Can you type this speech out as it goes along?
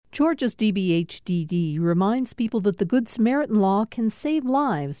Georgia's DBHDD reminds people that the Good Samaritan Law can save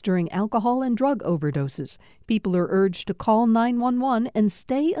lives during alcohol and drug overdoses. People are urged to call 911 and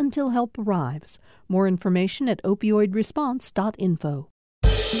stay until help arrives. More information at opioidresponse.info.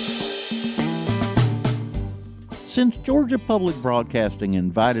 Since Georgia Public Broadcasting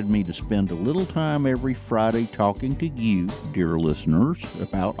invited me to spend a little time every Friday talking to you, dear listeners,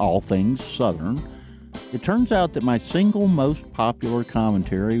 about all things Southern, it turns out that my single most popular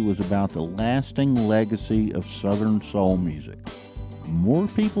commentary was about the lasting legacy of Southern soul music. More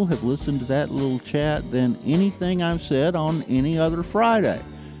people have listened to that little chat than anything I've said on any other Friday.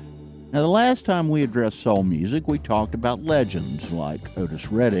 Now, the last time we addressed soul music, we talked about legends like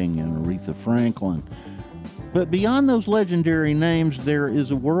Otis Redding and Aretha Franklin. But beyond those legendary names, there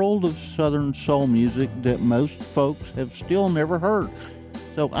is a world of Southern soul music that most folks have still never heard.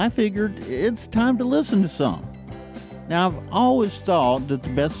 So I figured it's time to listen to some. Now, I've always thought that the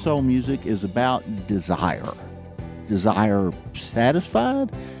best soul music is about desire. Desire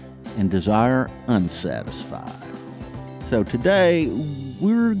satisfied and desire unsatisfied. So today,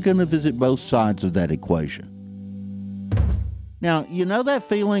 we're going to visit both sides of that equation. Now, you know that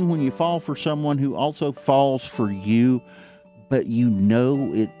feeling when you fall for someone who also falls for you, but you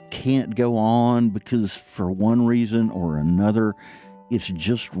know it can't go on because for one reason or another, it's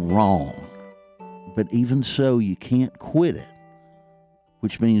just wrong. But even so, you can't quit it,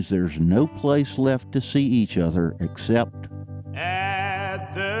 which means there's no place left to see each other except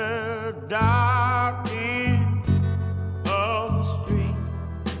at the dark end of the street.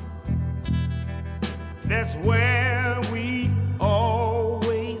 That's where we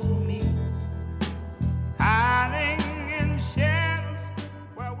always meet, hiding in shadows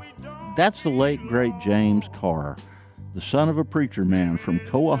where we don't. That's the late, great James Carr, the son of a preacher man from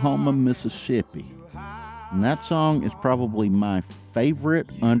Coahoma, Mississippi. And that song is probably my favorite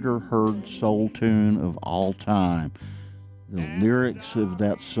underheard soul tune of all time. The lyrics of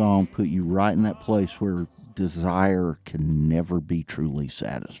that song put you right in that place where desire can never be truly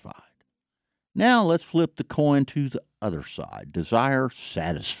satisfied. Now let's flip the coin to the other side, desire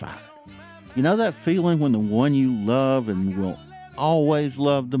satisfied. You know that feeling when the one you love and will always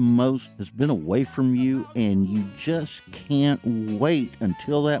love the most has been away from you and you just can't wait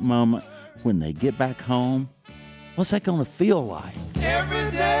until that moment when they get back home? What's that going to feel like?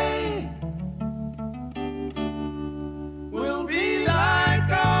 Every day will be like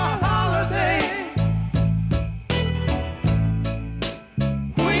a holiday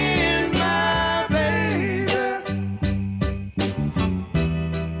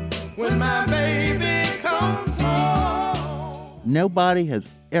when my baby comes home. Nobody has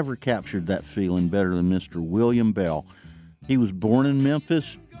ever captured that feeling better than Mr. William Bell. He was born in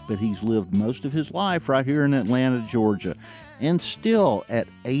Memphis, but he's lived most of his life right here in Atlanta, Georgia. And still, at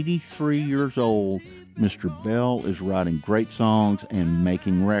 83 years old, Mr. Bell is writing great songs and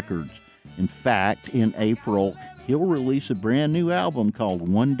making records. In fact, in April, he'll release a brand new album called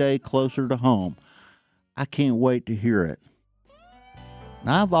One Day Closer to Home. I can't wait to hear it.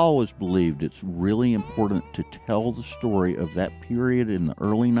 Now, I've always believed it's really important to tell the story of that period in the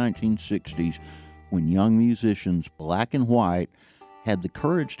early 1960s when young musicians, black and white, had the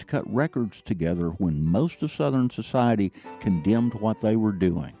courage to cut records together when most of Southern society condemned what they were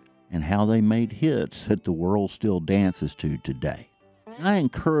doing, and how they made hits that the world still dances to today. I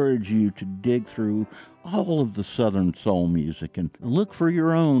encourage you to dig through all of the Southern soul music and look for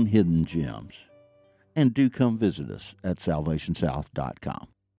your own hidden gems. And do come visit us at salvationsouth.com.